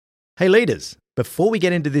Hey leaders, before we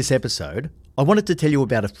get into this episode, I wanted to tell you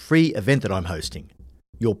about a free event that I'm hosting,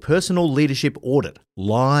 your Personal Leadership Audit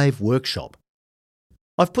live workshop.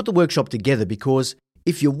 I've put the workshop together because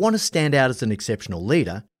if you want to stand out as an exceptional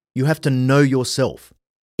leader, you have to know yourself,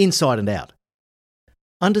 inside and out.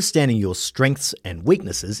 Understanding your strengths and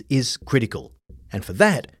weaknesses is critical, and for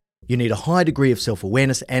that, you need a high degree of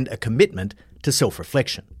self-awareness and a commitment to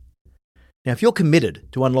self-reflection. Now, if you're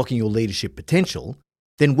committed to unlocking your leadership potential,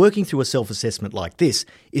 then working through a self-assessment like this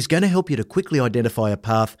is going to help you to quickly identify a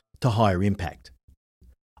path to higher impact.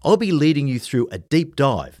 I'll be leading you through a deep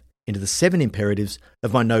dive into the 7 imperatives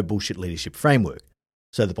of my No Bullshit Leadership Framework,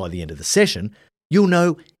 so that by the end of the session, you'll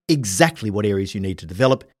know exactly what areas you need to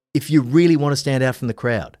develop if you really want to stand out from the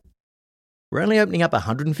crowd. We're only opening up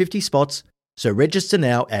 150 spots, so register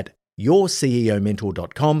now at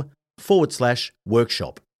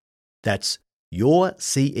yourceomentor.com/workshop. That's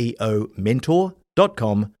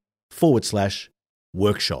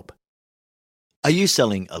yourceomentor.com/workshop. Are you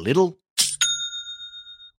selling a little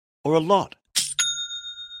or a lot?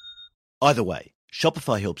 Either way,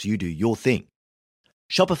 Shopify helps you do your thing.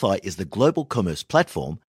 Shopify is the global commerce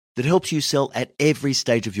platform that helps you sell at every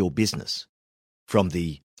stage of your business. From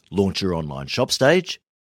the launch your online shop stage,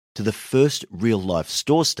 to the first real-life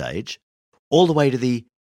store stage, all the way to the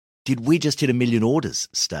did we just hit 1 million orders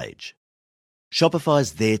stage.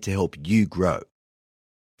 Shopify's there to help you grow.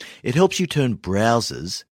 It helps you turn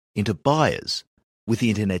browsers into buyers with the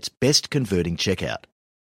internet's best converting checkout.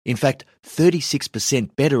 In fact,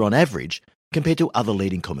 36% better on average compared to other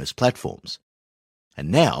leading commerce platforms. And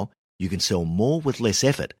now you can sell more with less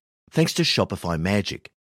effort thanks to Shopify Magic,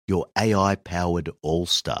 your AI-powered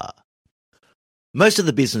all-star. Most of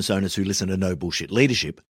the business owners who listen to No Bullshit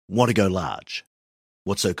Leadership want to go large.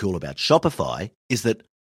 What's so cool about Shopify is that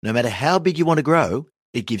no matter how big you want to grow,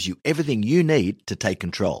 it gives you everything you need to take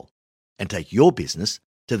control and take your business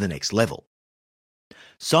to the next level.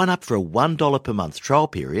 Sign up for a $1 per month trial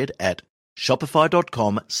period at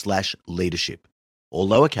shopify.com/leadership, all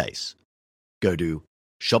lowercase. Go to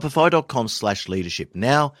shopify.com/leadership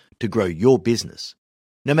now to grow your business,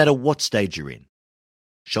 no matter what stage you're in.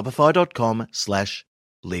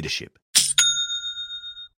 Shopify.com/leadership.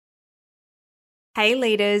 Hey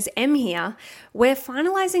leaders, Em here. We're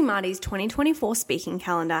finalising Marty's 2024 speaking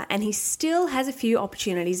calendar and he still has a few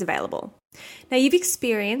opportunities available. Now you've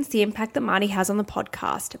experienced the impact that Marty has on the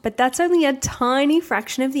podcast, but that's only a tiny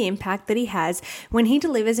fraction of the impact that he has when he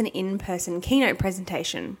delivers an in-person keynote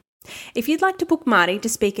presentation. If you'd like to book Marty to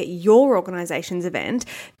speak at your organisation's event,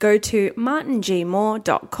 go to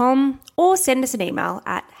martingmoore.com or send us an email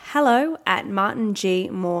at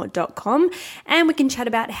hello@martingmoore.com and we can chat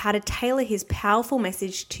about how to tailor his powerful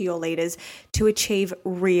message to your leaders to achieve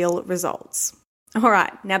real results. All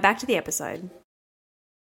right, now back to the episode.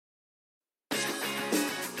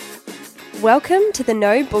 Welcome to the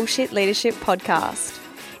No Bullshit Leadership Podcast.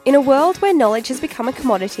 In a world where knowledge has become a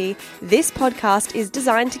commodity, this podcast is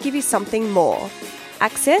designed to give you something more.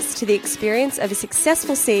 Access to the experience of a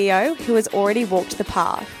successful CEO who has already walked the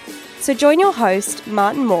path. So join your host,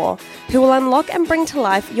 Martin Moore, who will unlock and bring to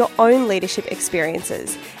life your own leadership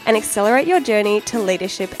experiences and accelerate your journey to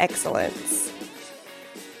leadership excellence.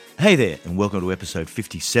 Hey there, and welcome to episode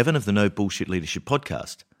 57 of the No Bullshit Leadership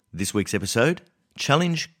Podcast. This week's episode,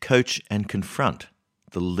 Challenge, Coach and Confront,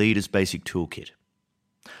 the Leader's Basic Toolkit.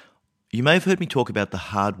 You may have heard me talk about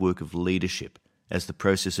the hard work of leadership as the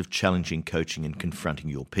process of challenging, coaching and confronting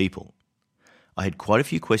your people. I had quite a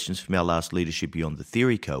few questions from our last Leadership Beyond the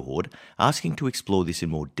Theory cohort asking to explore this in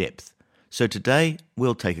more depth, so today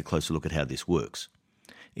we'll take a closer look at how this works.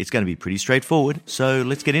 It's going to be pretty straightforward, so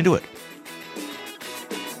let's get into it.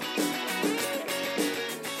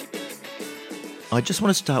 I just want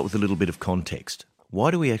to start with a little bit of context.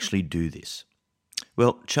 Why do we actually do this?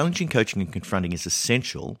 Well, challenging, coaching and confronting is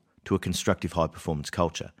essential to a constructive high-performance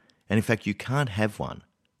culture. And in fact, you can't have one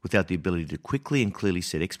without the ability to quickly and clearly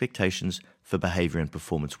set expectations for behaviour and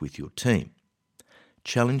performance with your team.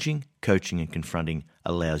 Challenging, coaching and confronting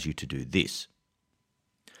allows you to do this.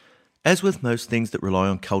 As with most things that rely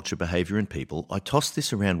on culture, behaviour and people, I toss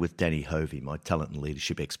this around with Danny Hovey, my talent and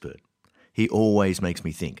leadership expert. He always makes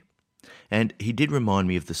me think. And he did remind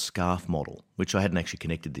me of the SCARF model, which I hadn't actually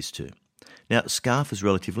connected this to. Now, SCARF is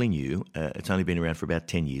relatively new. It's only been around for about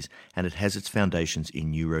 10 years, and it has its foundations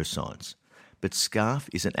in neuroscience. But SCARF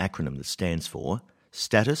is an acronym that stands for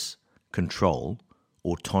Status, Control,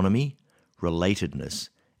 Autonomy, Relatedness,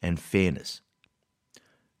 and Fairness.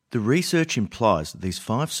 The research implies that these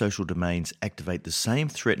 5 social domains activate the same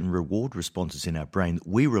threat and reward responses in our brain that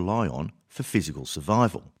we rely on for physical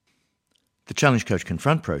survival. The Challenge Coach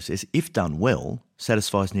Confront process, if done well,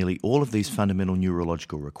 satisfies nearly all of these fundamental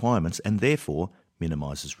neurological requirements and therefore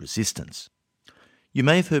minimises resistance. You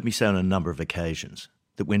may have heard me say on a number of occasions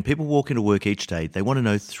that when people walk into work each day, they want to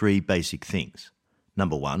know 3 basic things.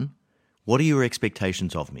 Number 1, what are your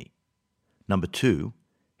expectations of me? Number 2,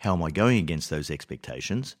 how am I going against those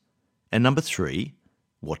expectations? And number 3,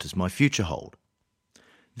 what does my future hold?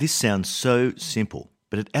 This sounds so simple,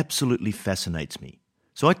 but it absolutely fascinates me.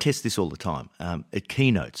 So I test this all the time. At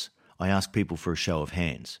keynotes, I ask people for a show of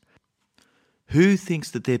hands. Who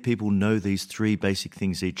thinks that their people know these 3 basic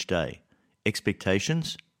things each day?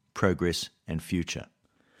 Expectations, progress, and future.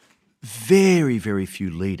 Very, very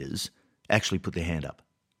few leaders actually put their hand up.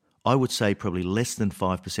 I would say probably less than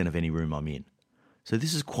 5% of any room I'm in. So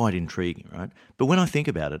this is quite intriguing, right? But when I think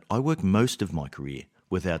about it, I worked most of my career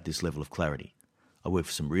without this level of clarity. I worked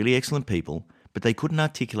for some really excellent people, but they couldn't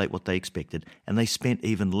articulate what they expected, and they spent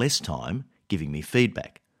even less time giving me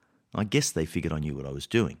feedback. I guess they figured I knew what I was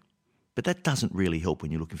doing. But that doesn't really help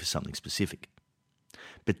when you're looking for something specific.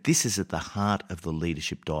 But this is at the heart of the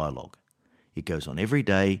leadership dialogue. It goes on every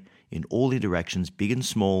day in all interactions, big and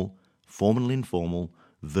small, formal and informal,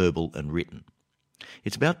 verbal and written.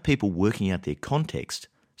 It's about people working out their context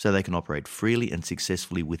so they can operate freely and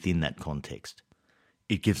successfully within that context.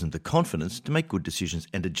 It gives them the confidence to make good decisions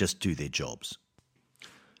and to just do their jobs.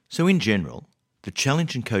 So in general, the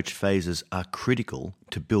challenge and coach phases are critical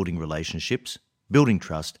to building relationships, building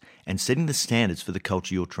trust, and setting the standards for the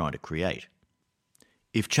culture you're trying to create.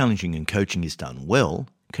 If challenging and coaching is done well,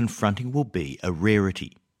 confronting will be a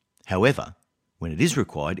rarity. However, when it is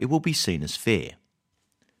required, it will be seen as fair.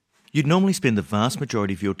 You'd normally spend the vast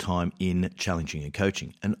majority of your time in challenging and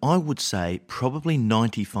coaching, and I would say probably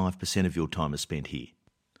 95% of your time is spent here.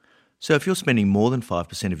 So if you're spending more than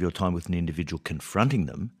 5% of your time with an individual confronting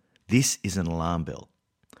them, this is an alarm bell.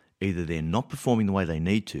 Either they're not performing the way they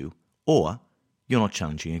need to, or you're not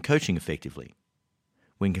challenging and coaching effectively.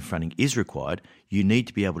 When confronting is required, you need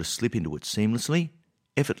to be able to slip into it seamlessly,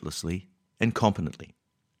 effortlessly, and competently.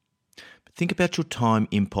 But think about your time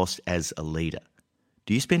impost as a leader.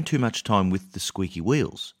 Do you spend too much time with the squeaky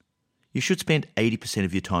wheels? You should spend 80%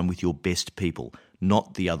 of your time with your best people,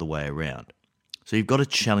 not the other way around. So you've got to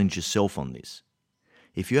challenge yourself on this.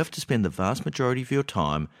 If you have to spend the vast majority of your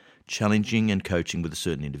time challenging and coaching with a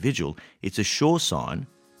certain individual, it's a sure sign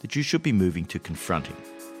that you should be moving to confronting.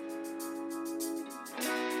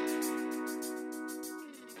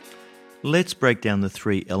 Let's break down the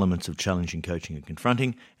 3 elements of challenging, coaching and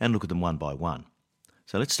confronting and look at them one by one.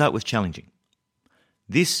 So let's start with challenging.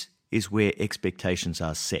 This is where expectations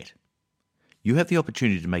are set. You have the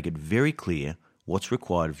opportunity to make it very clear what's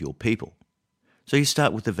required of your people. So you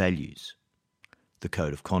start with the values, the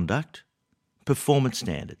code of conduct, performance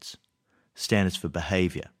standards, standards for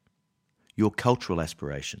behaviour, your cultural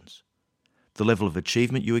aspirations, the level of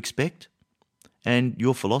achievement you expect, and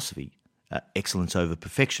your philosophy, excellence over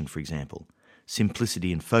perfection, for example,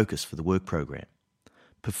 simplicity and focus for the work program,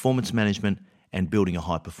 performance management and building a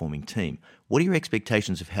high-performing team. What are your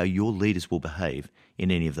expectations of how your leaders will behave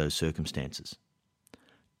in any of those circumstances?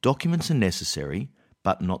 Documents are necessary,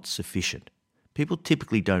 but not sufficient. People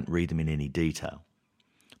typically don't read them in any detail.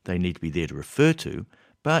 They need to be there to refer to,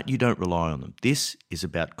 but you don't rely on them. This is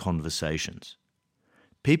about conversations.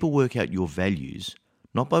 People work out your values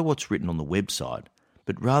not by what's written on the website,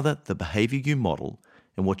 but rather the behaviour you model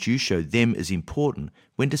and what you show them as important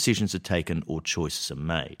when decisions are taken or choices are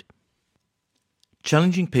made.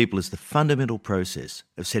 Challenging people is the fundamental process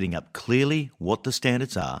of setting up clearly what the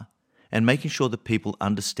standards are and making sure that people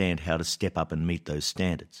understand how to step up and meet those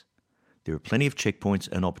standards. There are plenty of checkpoints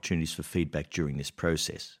and opportunities for feedback during this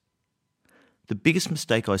process. The biggest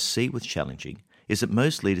mistake I see with challenging is that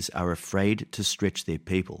most leaders are afraid to stretch their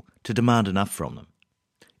people, to demand enough from them.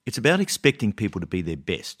 It's about expecting people to be their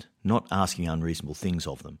best, not asking unreasonable things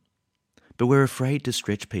of them. But we're afraid to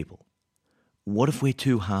stretch people. What if we're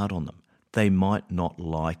too hard on them? They might not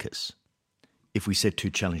like us. If we set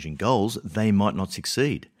too challenging goals, they might not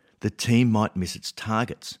succeed. The team might miss its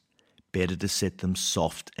targets. Better to set them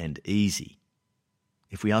soft and easy.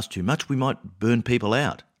 If we ask too much, we might burn people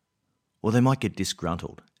out. Or they might get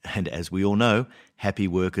disgruntled. And as we all know, happy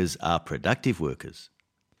workers are productive workers.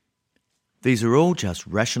 These are all just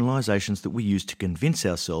rationalisations that we use to convince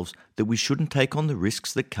ourselves that we shouldn't take on the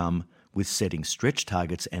risks that come with setting stretch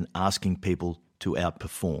targets and asking people to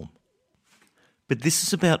outperform. But this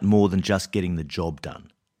is about more than just getting the job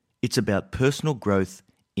done. It's about personal growth,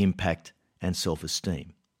 impact, and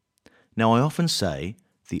self-esteem. Now, I often say,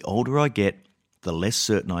 the older I get, the less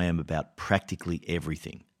certain I am about practically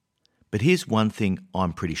everything. But here's one thing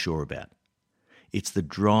I'm pretty sure about. It's the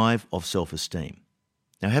drive of self-esteem.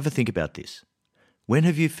 Now have a think about this. When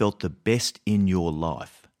have you felt the best in your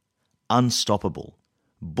life? Unstoppable,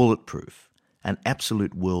 bulletproof, an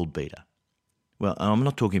absolute world beater. Well, I'm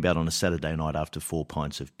not talking about on a Saturday night after 4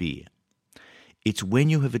 pints of beer. It's when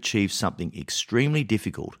you have achieved something extremely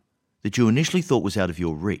difficult that you initially thought was out of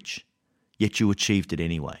your reach, yet you achieved it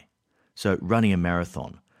anyway. So running a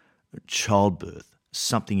marathon, childbirth,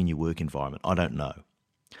 something in your work environment, I don't know.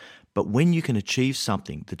 But when you can achieve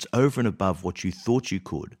something that's over and above what you thought you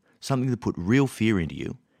could, something that put real fear into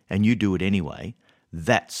you, and you do it anyway,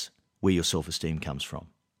 that's where your self-esteem comes from.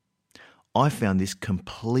 I found this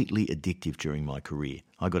completely addictive during my career,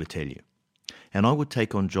 I got to tell you. And I would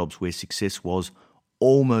take on jobs where success was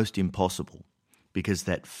almost impossible, because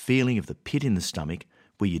that feeling of the pit in the stomach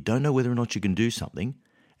where you don't know whether or not you can do something,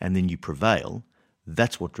 and then you prevail,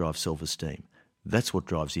 that's what drives self-esteem. That's what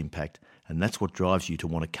drives impact, and that's what drives you to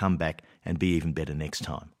want to come back and be even better next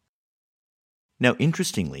time. Now,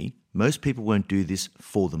 interestingly, most people won't do this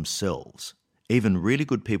for themselves. Even really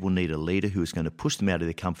good people need a leader who is going to push them out of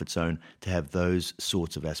their comfort zone to have those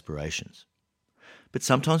sorts of aspirations. But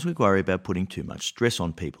sometimes we worry about putting too much stress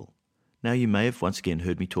on people. Now, you may have once again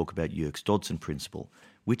heard me talk about Yerkes Dodson principle,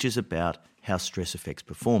 which is about how stress affects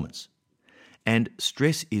performance. And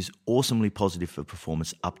stress is awesomely positive for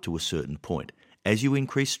performance up to a certain point. As you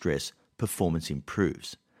increase stress, performance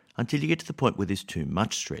improves, until you get to the point where there's too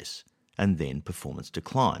much stress, and then performance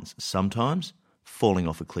declines, sometimes falling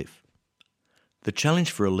off a cliff. The challenge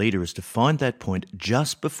for a leader is to find that point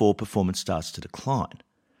just before performance starts to decline.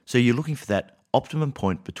 So you're looking for that optimum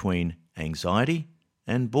point between anxiety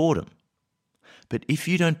and boredom. But if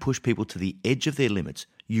you don't push people to the edge of their limits,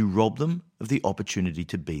 you rob them of the opportunity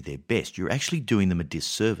to be their best. You're actually doing them a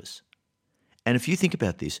disservice. And if you think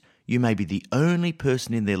about this, you may be the only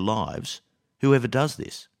person in their lives who ever does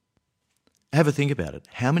this. Have a think about it.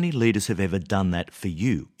 How many leaders have ever done that for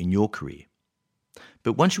you in your career?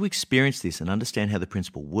 But once you experience this and understand how the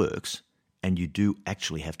principle works, and you do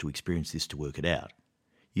actually have to experience this to work it out,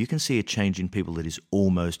 you can see a change in people that is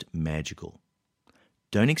almost magical.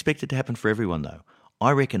 Don't expect it to happen for everyone though.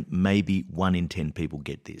 I reckon maybe 1 in 10 people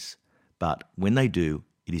get this, but when they do,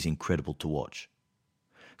 it is incredible to watch.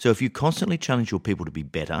 So if you constantly challenge your people to be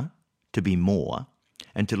better, to be more,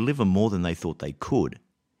 and to deliver more than they thought they could,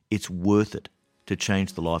 it's worth it to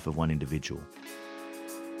change the life of one individual.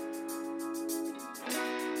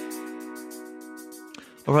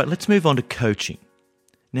 All right, let's move on to coaching.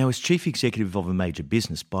 Now, as chief executive of a major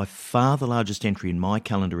business, by far the largest entry in my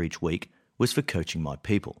calendar each week was for coaching my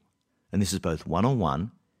people. And this is both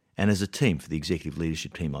one-on-one and as a team for the executive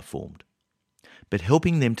leadership team I formed. But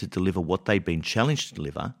helping them to deliver what they'd been challenged to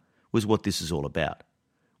deliver was what this is all about.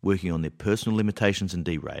 Working on their personal limitations and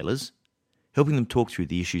derailers, helping them talk through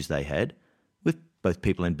the issues they had, with both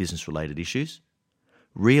people and business-related issues,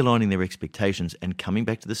 realigning their expectations and coming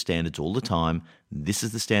back to the standards all the time. This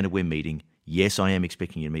is the standard we're meeting. Yes, I am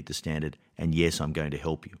expecting you to meet the standard, and yes, I'm going to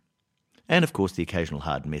help you. And of course, the occasional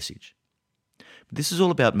hard message. But this is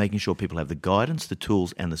all about making sure people have the guidance, the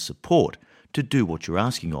tools, and the support to do what you're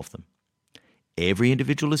asking of them. Every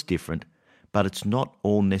individual is different, but it's not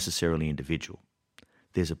all necessarily individual.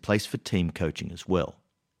 There's a place for team coaching as well.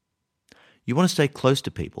 You want to stay close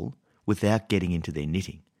to people without getting into their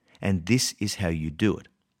knitting, and this is how you do it.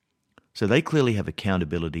 So they clearly have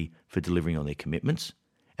accountability for delivering on their commitments,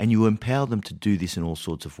 and you empower them to do this in all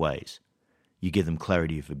sorts of ways. You give them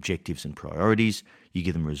clarity of objectives and priorities, you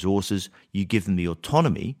give them resources, you give them the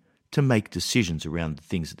autonomy to make decisions around the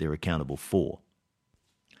things that they're accountable for.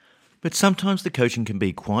 But sometimes the coaching can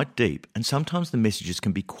be quite deep, and sometimes the messages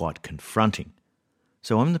can be quite confronting.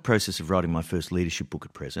 So I'm in the process of writing my first leadership book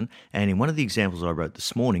at present, and in one of the examples I wrote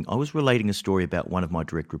this morning, I was relating a story about one of my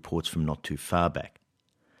direct reports from not too far back.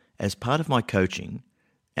 As part of my coaching,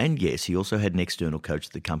 and yes, he also had an external coach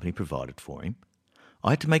that the company provided for him,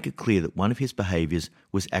 I had to make it clear that one of his behaviours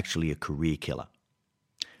was actually a career killer.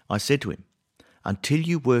 I said to him, until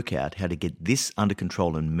you work out how to get this under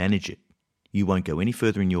control and manage it, you won't go any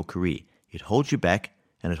further in your career. It holds you back,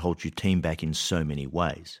 and it holds your team back in so many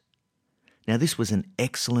ways. Now, this was an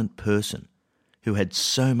excellent person who had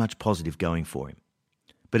so much positive going for him.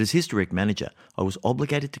 But as his direct manager, I was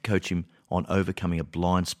obligated to coach him on overcoming a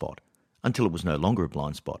blind spot until it was no longer a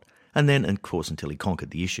blind spot, and then, of course, until he conquered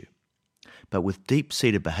the issue. But with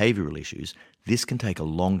deep-seated behavioural issues, this can take a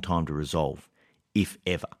long time to resolve, if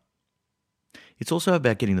ever. It's also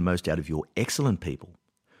about getting the most out of your excellent people,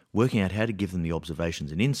 working out how to give them the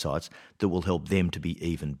observations and insights that will help them to be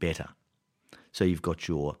even better. So you've got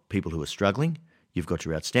your people who are struggling, you've got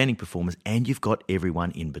your outstanding performers, and you've got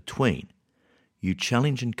everyone in between. You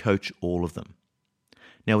challenge and coach all of them.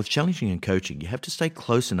 Now, with challenging and coaching, you have to stay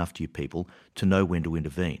close enough to your people to know when to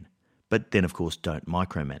intervene. But then, of course, don't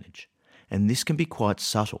micromanage. And this can be quite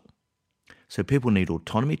subtle. So people need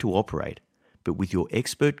autonomy to operate, but with your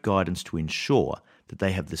expert guidance to ensure that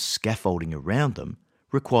they have the scaffolding around them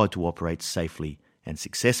required to operate safely and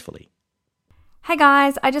successfully. Hey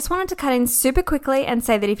guys, I just wanted to cut in super quickly and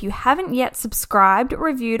say that if you haven't yet subscribed,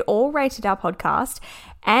 reviewed, or rated our podcast,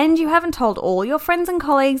 and you haven't told all your friends and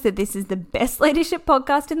colleagues that this is the best leadership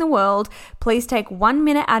podcast in the world, please take 1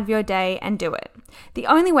 minute out of your day and do it. The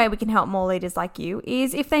only way we can help more leaders like you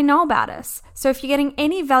is if they know about us. So if you're getting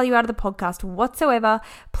any value out of the podcast whatsoever,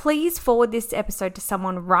 please forward this episode to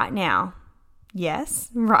someone right now. Yes,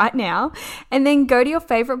 right now. And then go to your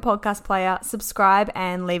favorite podcast player, subscribe,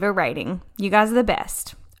 and leave a rating. You guys are the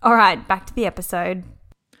best. All right, back to the episode.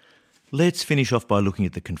 Let's finish off by looking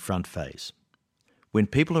at the confront phase. When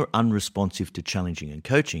people are unresponsive to challenging and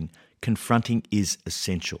coaching, confronting is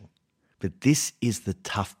essential. But this is the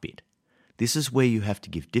tough bit. This is where you have to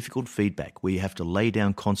give difficult feedback, where you have to lay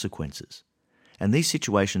down consequences. And these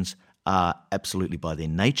situations are absolutely by their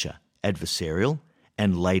nature adversarial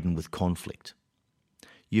and laden with conflict.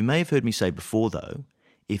 You may have heard me say before, though,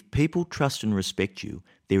 if people trust and respect you,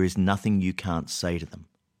 there is nothing you can't say to them.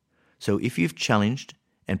 So if you've challenged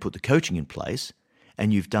and put the coaching in place,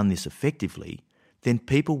 and you've done this effectively, then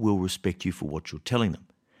people will respect you for what you're telling them,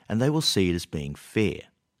 and they will see it as being fair.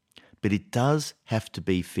 But it does have to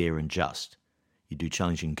be fair and just. You do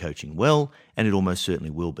challenging coaching well, and it almost certainly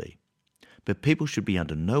will be. But people should be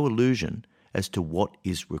under no illusion as to what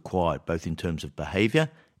is required, both in terms of behaviour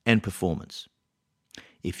and performance.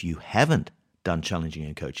 If you haven't done challenging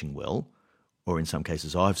and coaching well, or in some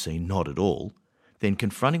cases I've seen not at all, then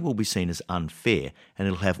confronting will be seen as unfair and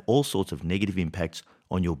it'll have all sorts of negative impacts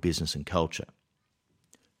on your business and culture.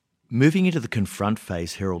 Moving into the confront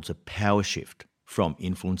phase heralds a power shift from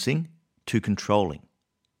influencing to controlling.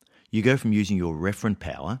 You go from using your referent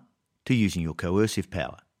power to using your coercive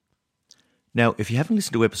power. Now, if you haven't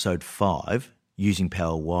listened to episode 5, Using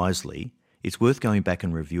Power Wisely, it's worth going back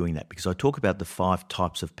and reviewing that because I talk about the 5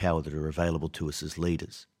 types of power that are available to us as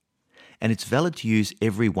leaders. And it's valid to use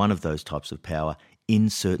every one of those types of power in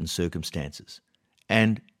certain circumstances.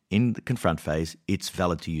 And in the confront phase, it's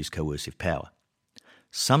valid to use coercive power.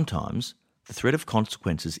 Sometimes the threat of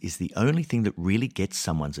consequences is the only thing that really gets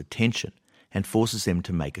someone's attention and forces them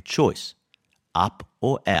to make a choice, up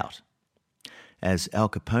or out. As Al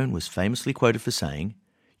Capone was famously quoted for saying,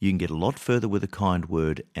 "You can get a lot further with a kind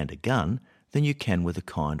word and a gun than you can with a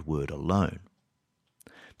kind word alone."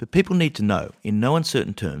 But people need to know, in no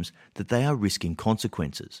uncertain terms, that they are risking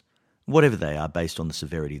consequences, whatever they are based on the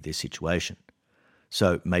severity of their situation.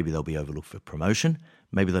 So maybe they'll be overlooked for promotion,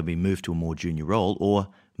 maybe they'll be moved to a more junior role, or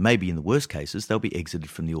maybe in the worst cases, they'll be exited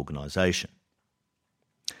from the organisation.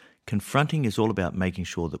 Confronting is all about making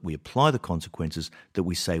sure that we apply the consequences that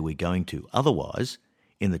we say we're going to. Otherwise,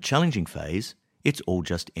 in the challenging phase, it's all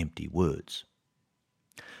just empty words.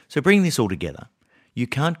 So bringing this all together, you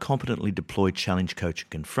can't competently deploy challenge, coach,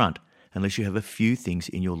 and confront unless you have a few things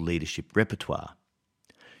in your leadership repertoire.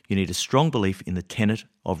 You need a strong belief in the tenet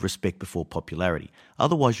of respect before popularity.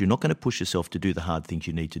 Otherwise, you're not going to push yourself to do the hard things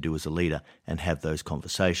you need to do as a leader and have those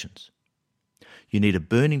conversations. You need a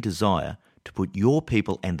burning desire to put your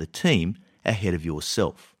people and the team ahead of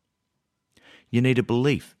yourself. You need a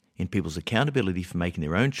belief in people's accountability for making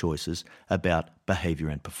their own choices about behaviour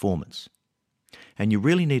and performance. And you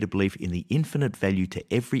really need a belief in the infinite value to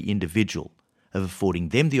every individual of affording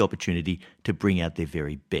them the opportunity to bring out their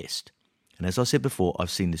very best. And as I said before, I've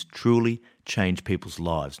seen this truly change people's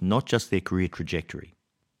lives, not just their career trajectory.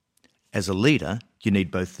 As a leader, you need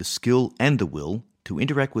both the skill and the will to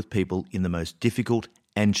interact with people in the most difficult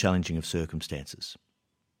and challenging of circumstances.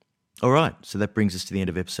 All right, so that brings us to the end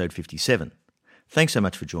of episode 57. Thanks so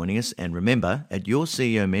much for joining us, and remember, at Your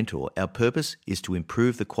CEO Mentor, our purpose is to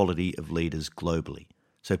improve the quality of leaders globally.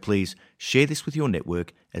 So please share this with your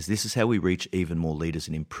network, as this is how we reach even more leaders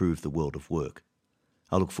and improve the world of work.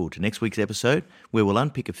 I look forward to next week's episode, where we'll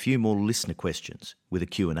unpick a few more listener questions with a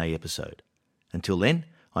Q&A episode. Until then,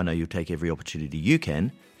 I know you'll take every opportunity you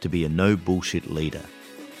can to be a no-bullshit leader.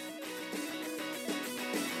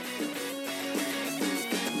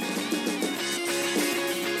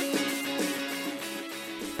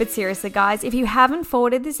 But seriously, guys, if you haven't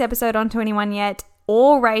forwarded this episode on to anyone yet,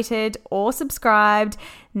 or rated, or subscribed,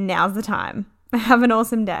 now's the time. Have an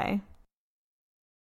awesome day.